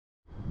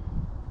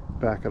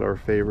Back at our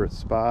favorite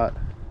spot.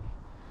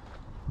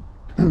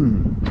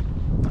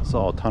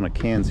 Saw a ton of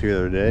cans here the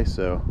other day,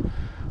 so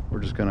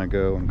we're just gonna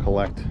go and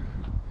collect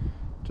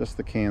just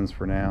the cans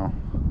for now,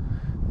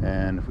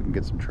 and if we can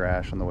get some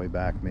trash on the way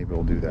back, maybe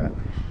we'll do that.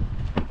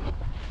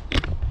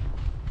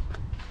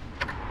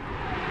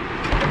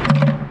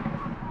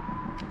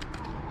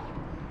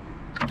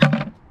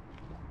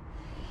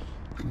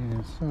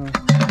 Yeah, so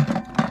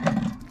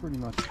pretty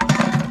much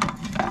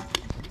a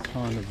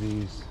ton of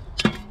these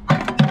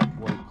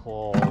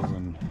Whitelaws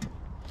and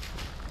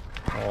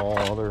all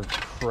other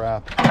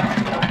crap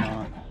and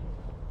whatnot.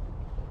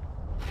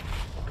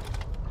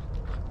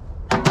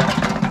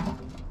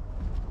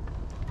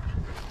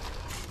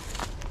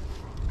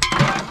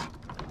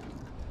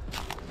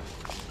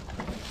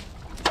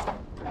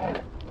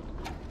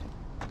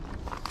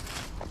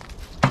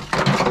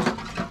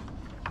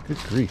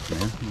 Good grief,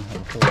 man. I'm gonna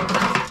have a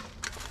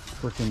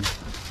whole freaking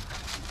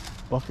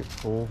bucket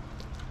full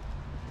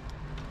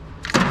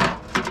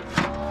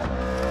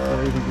before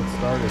we even get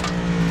started.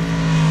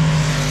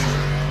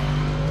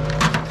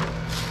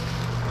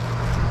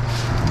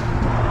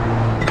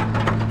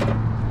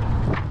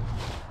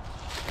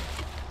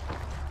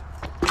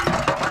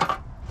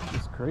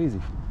 It's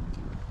crazy.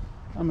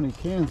 How many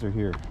cans are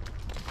here?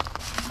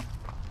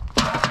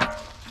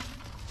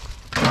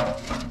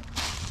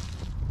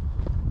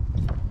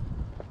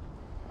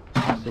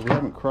 So we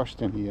haven't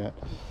crushed any yet,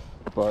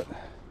 but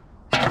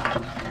the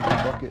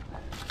bucket.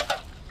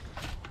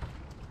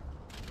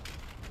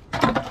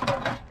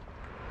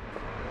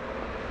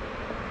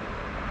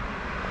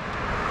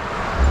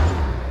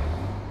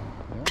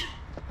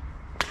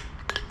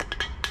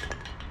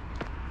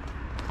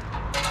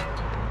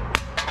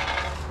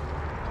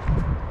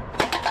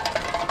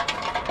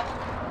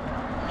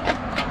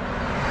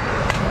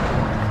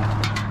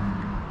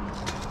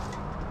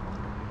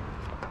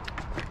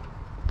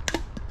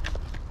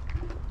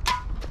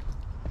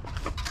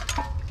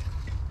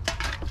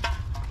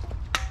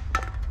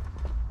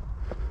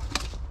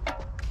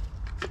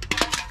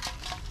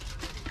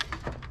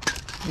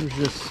 There's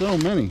just so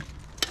many.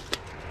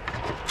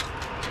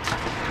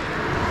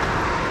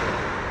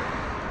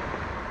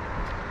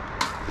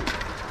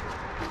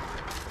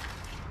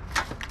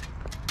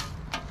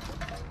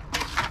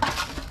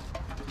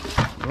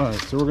 Right,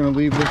 so we're going to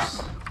leave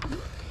this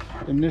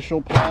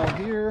initial pile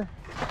here.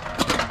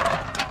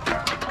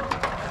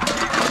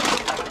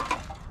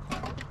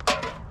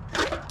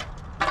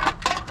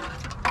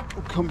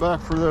 We'll come back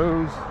for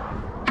those.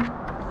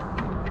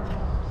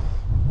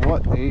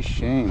 What a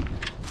shame.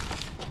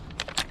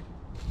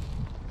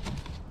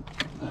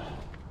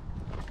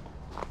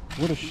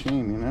 What a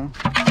shame, you know?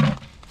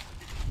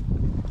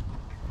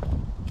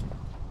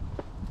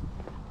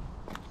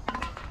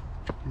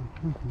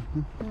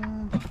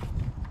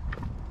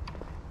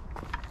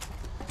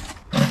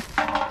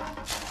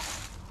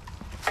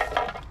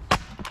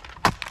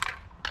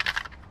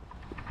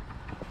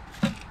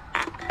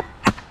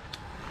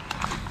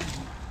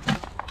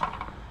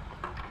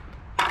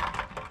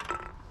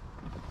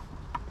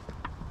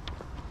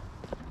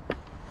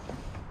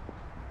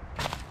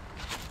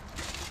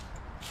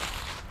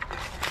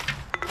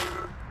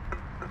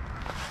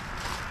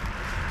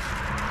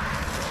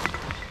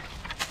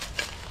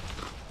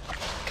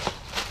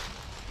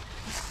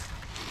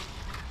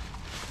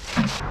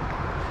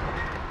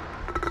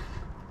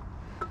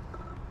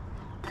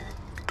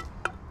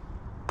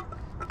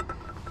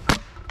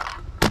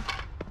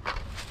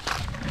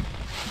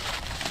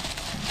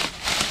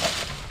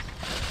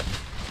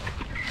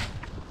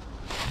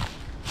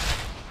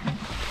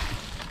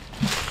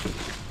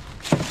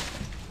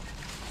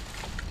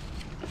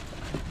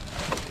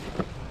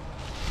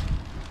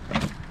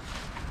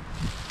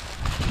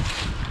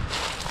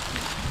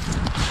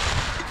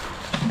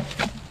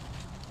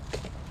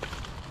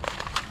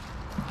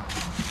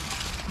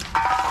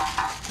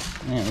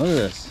 Man, look at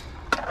this.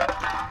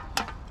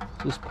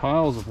 Just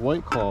piles of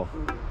Whitelaw.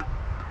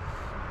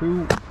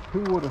 Who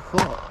would have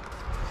thought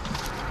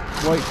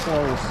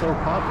Whitelaw was so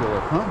popular,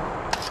 huh?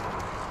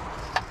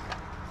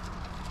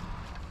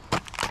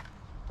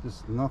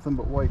 Just nothing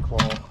but Whitelaw.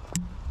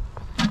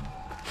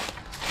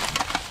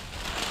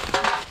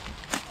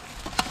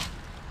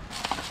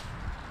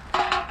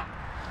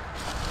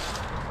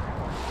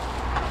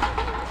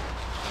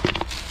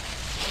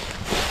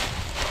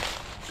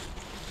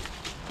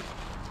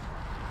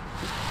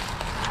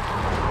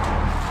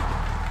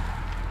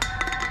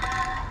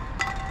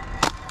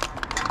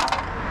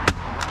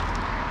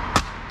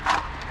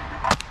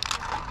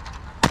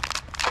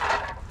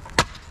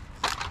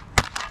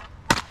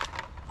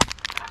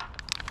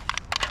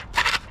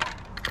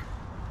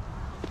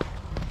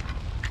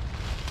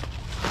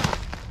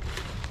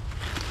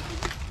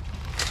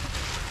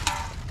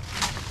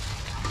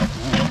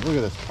 Look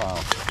at this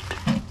pile.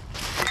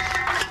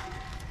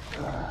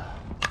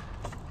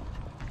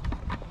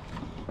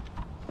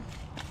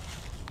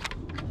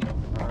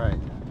 All right,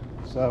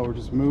 so we're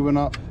just moving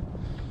up,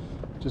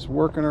 just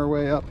working our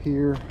way up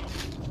here,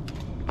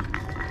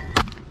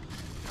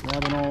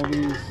 grabbing all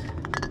these.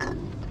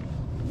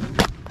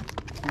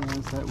 And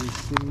cans that we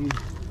see.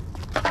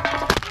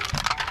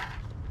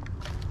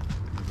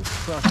 We're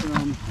discussing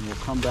them, and we'll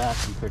come back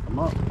and pick them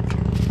up.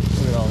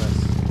 Look at all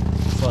this.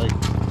 It's like,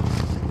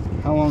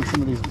 how long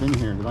some of these have been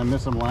here? Did I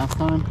miss them last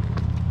time?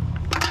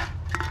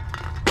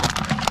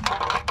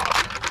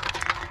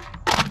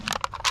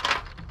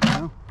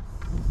 No?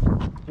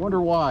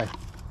 Wonder why.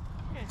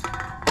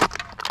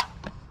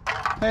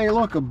 Hey,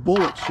 look, a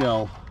bullet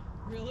shell.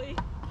 Really?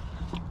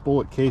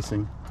 Bullet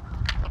casing.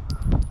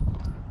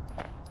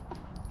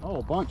 Oh,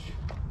 a bunch.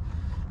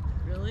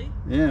 Really?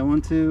 Yeah,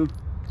 1, 2.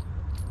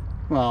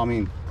 Well, I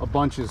mean, a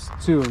bunch is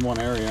 2 in one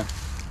area.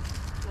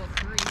 Well,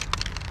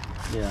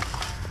 3. Yeah.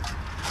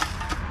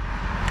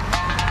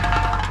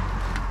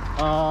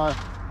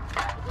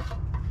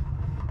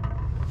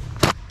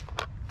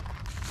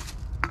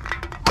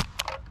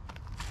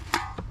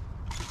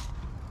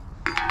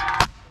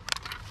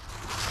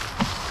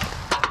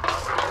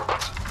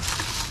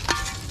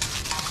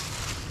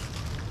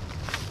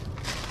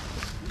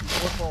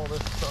 Flip all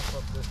this stuff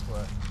up this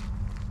way.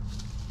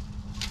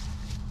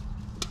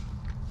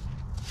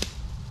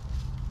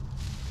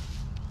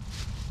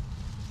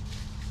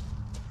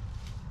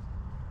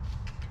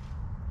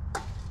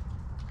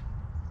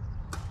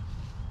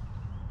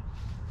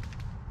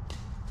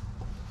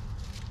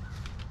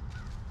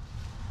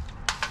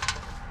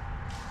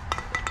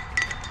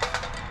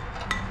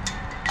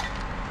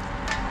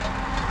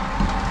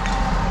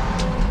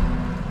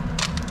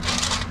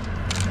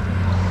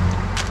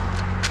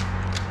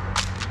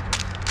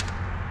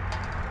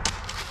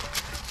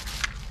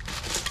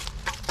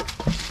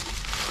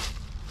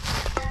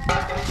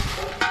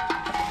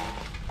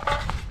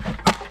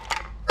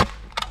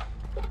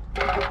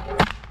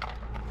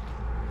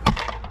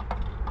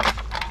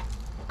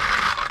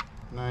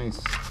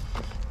 Nice.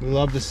 We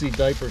love to see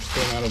diapers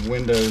thrown out of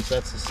windows.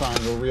 That's a sign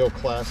of a real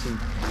classy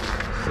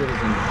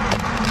citizen.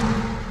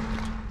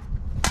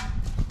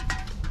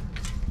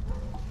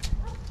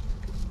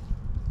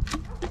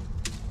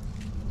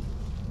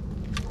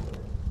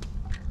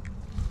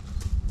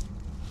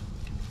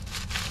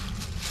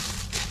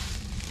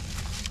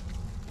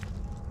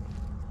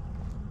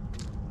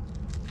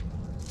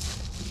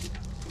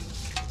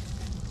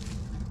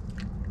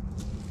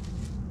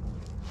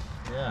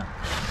 Yeah.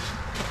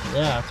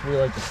 Yeah, that's what we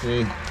like to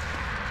see.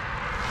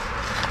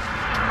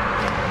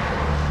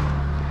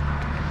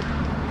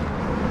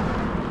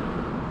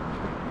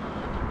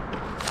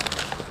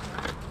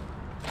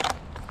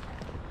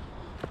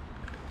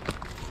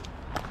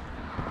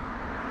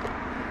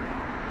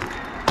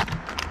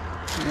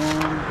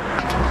 One,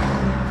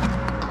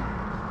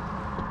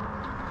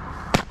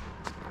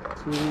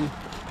 2,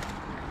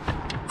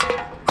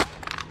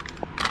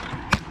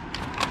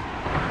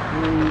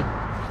 3.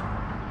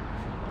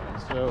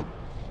 So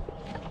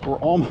we're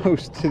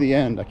almost to the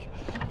end. I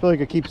feel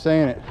like I keep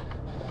saying it.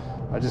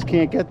 I just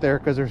can't get there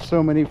because there's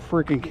so many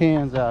freaking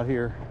cans out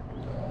here.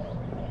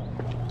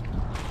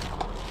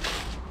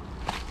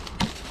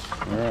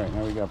 All right,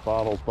 now we got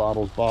bottles,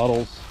 bottles,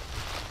 bottles.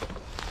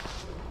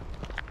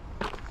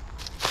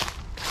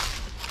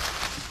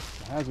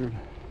 Hazard.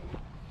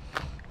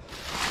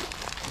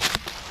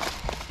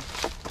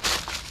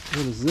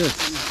 What is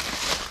this?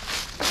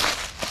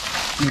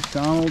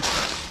 McDonald's.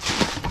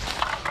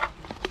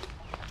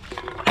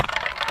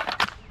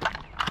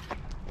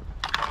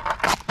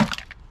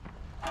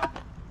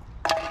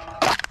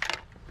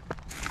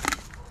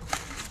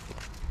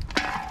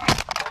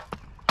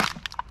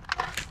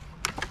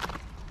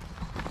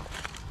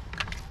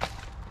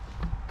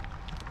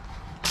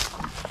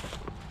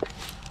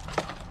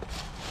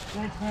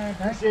 Thanks, man.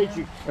 Appreciate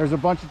you. There's a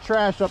bunch of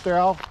trash up there,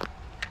 Al.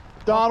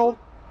 Donald.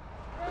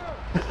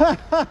 I'm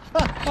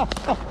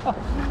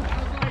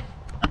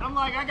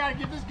like, I gotta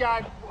give this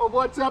guy a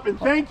what's up and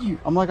thank you.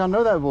 I'm like, I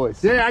know that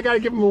voice. Yeah, I gotta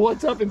give him a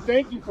what's up and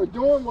thank you for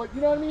doing what,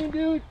 you know what I mean,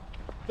 dude?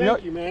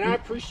 Thank You you, know- man. I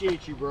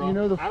appreciate you, bro. you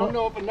know the I don't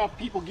know if enough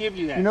people give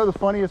you that. You know the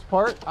funniest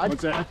part?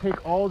 What's that? I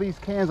take all these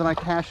cans and I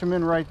cash them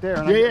in right there,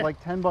 and I Yeah, get yeah.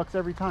 like $10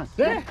 every time.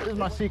 Yeah. This is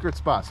my secret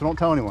spot, so don't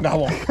tell anyone. No, I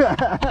won't. All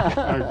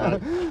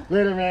right,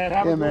 later, man.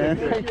 Have Yeah, a good man.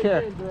 day. Take care.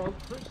 Again, bro.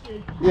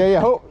 Appreciate you. Yeah,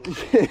 yeah.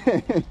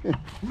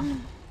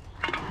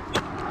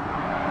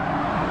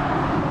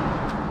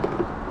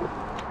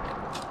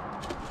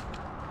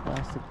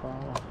 Plastic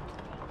bottle.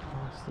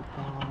 Plastic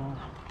bottle.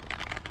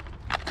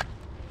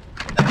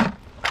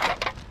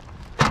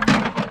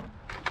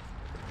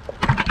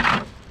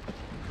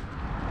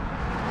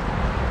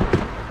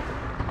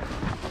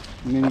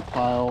 Mini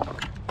pile.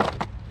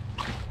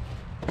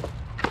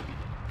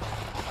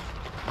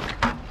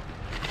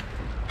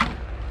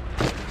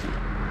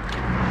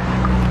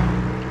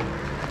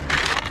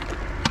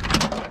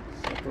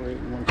 Separate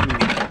 1, 2,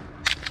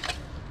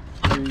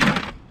 3,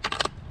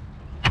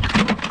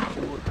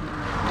 4,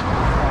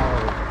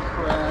 5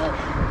 trash.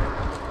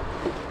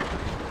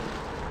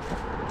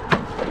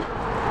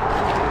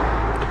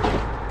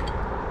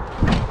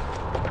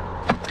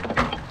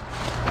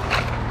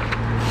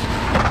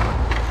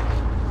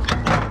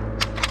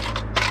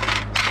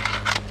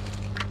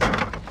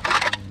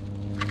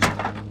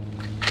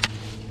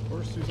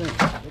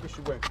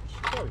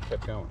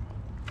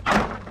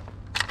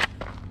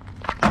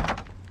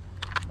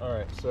 All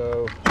right,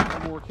 so 4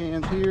 more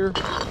cans here.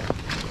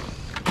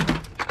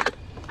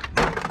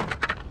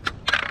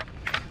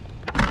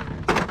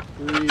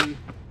 3,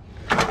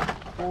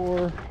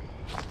 4.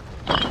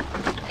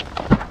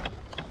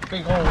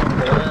 Big hole in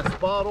the last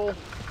bottle.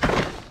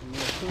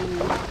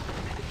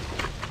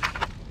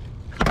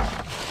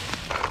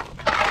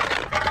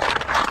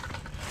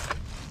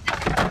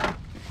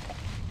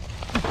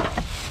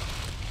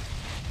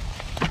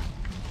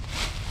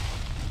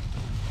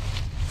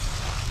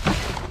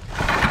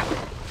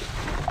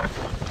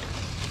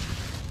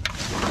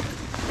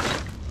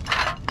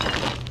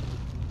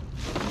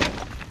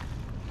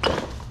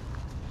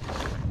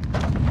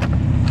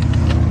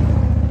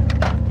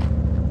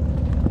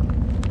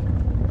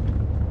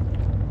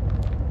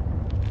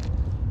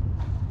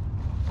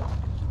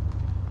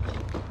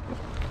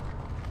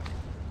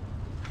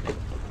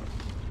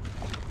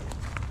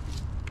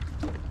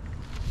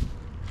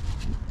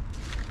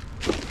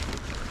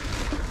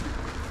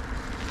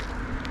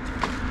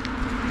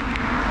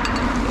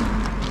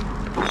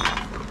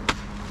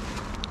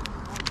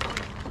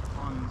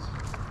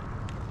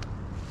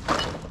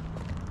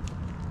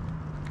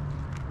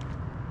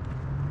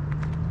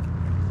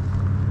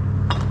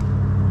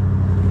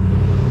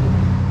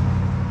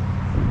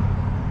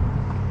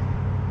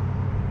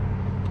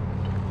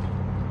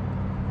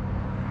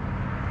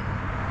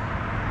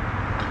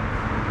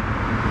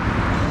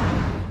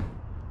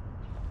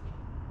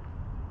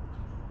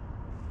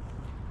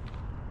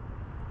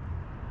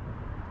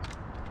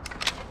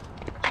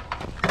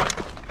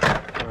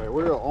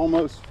 We're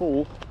almost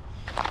full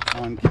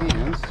on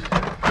cans.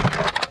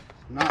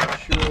 Not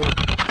sure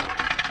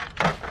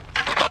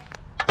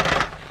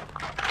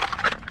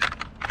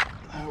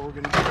how we're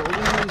going to fill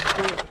these,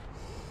 but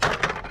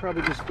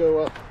probably just go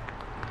up,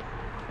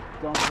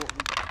 dump what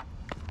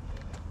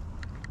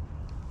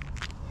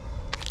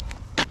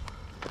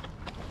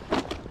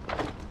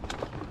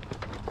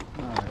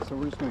we... Alright, so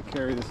we're just going to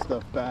carry this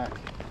stuff back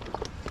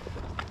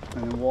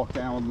and then walk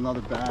down with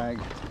another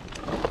bag.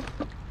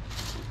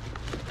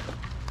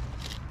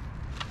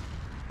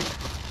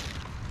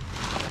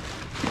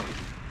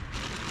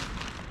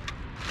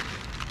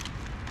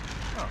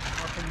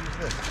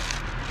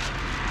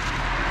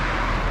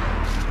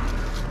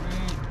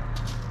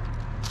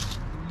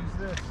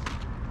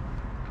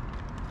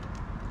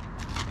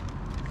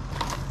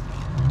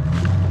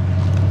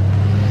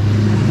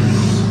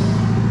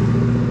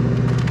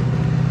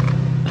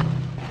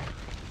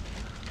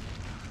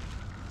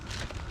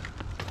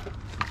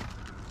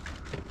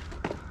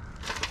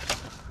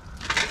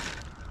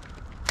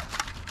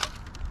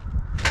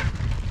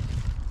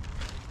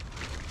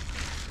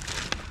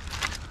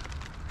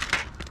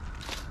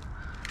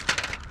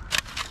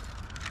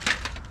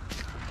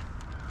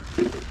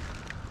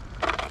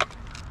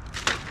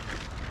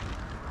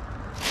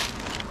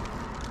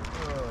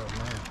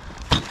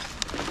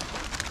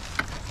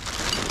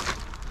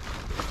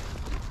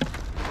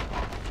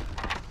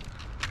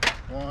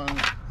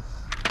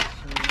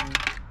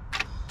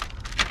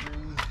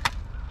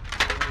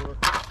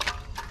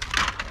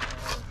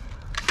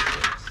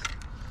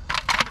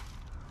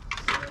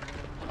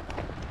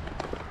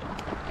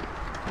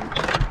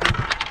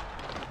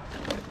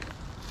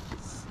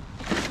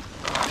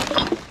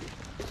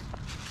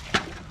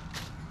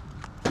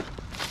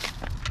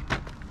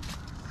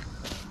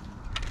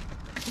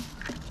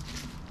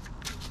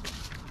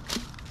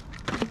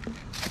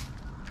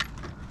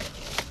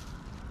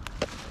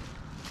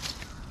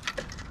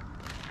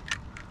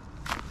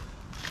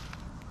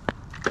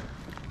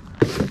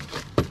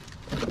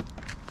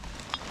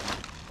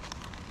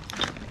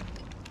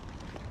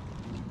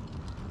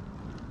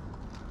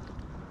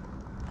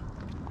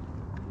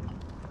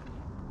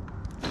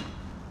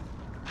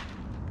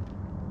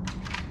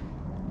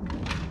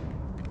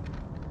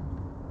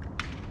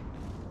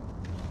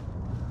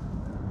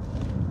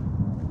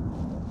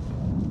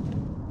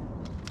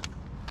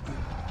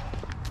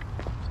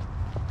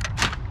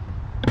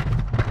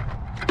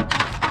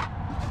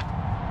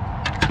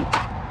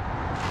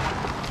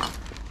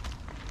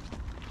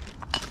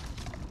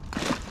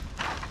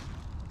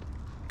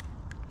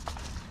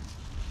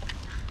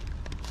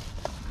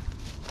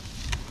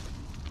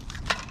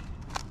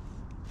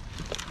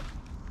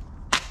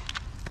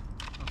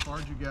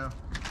 Where'd you go?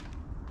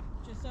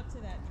 Just up to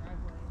that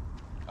driveway.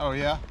 Oh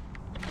yeah?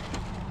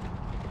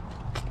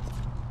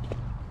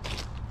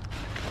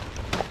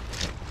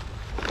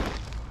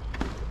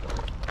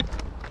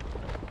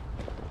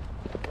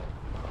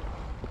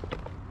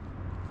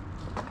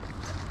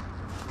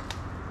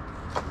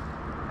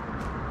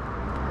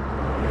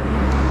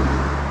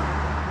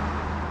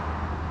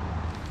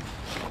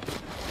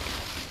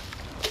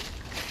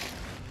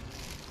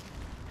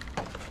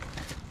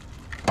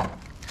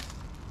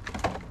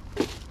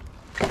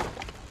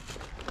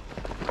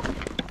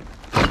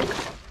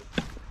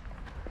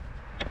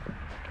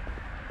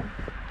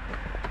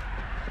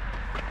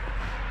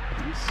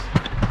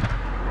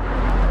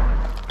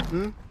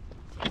 Hmm?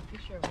 You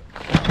sure?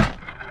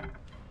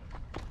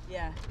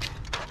 Yeah.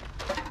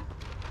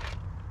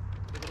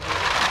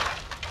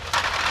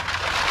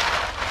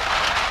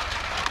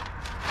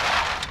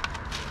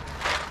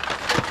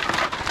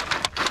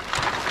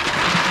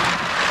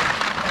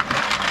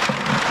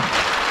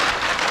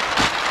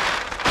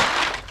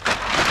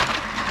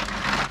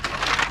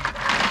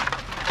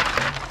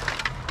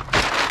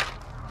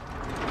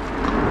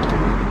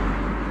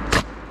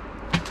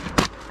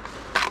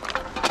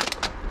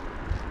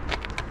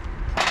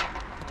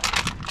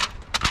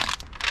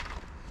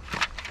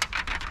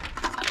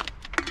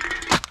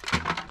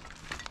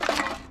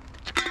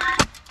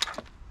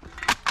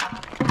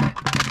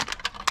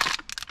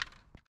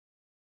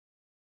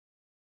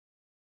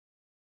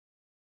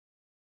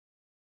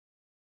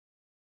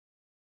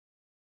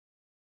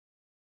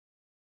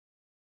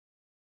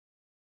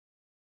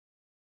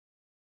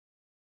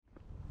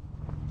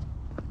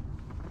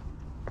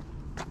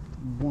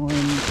 one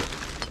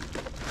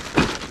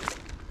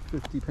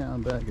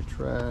 50-pound bag of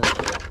trash,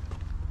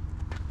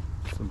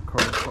 some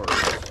car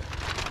parts.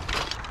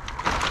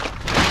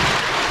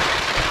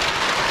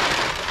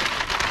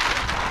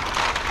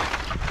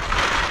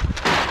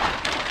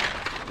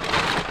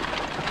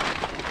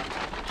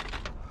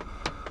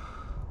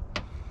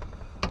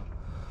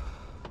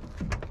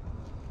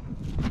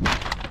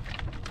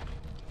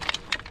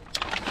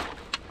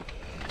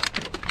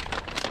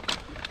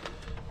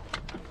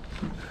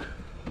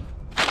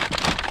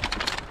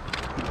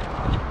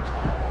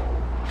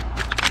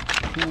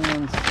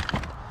 Cans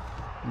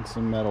and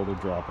some metal to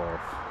drop off.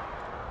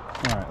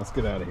 All right, let's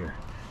get out of here.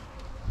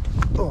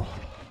 Oh.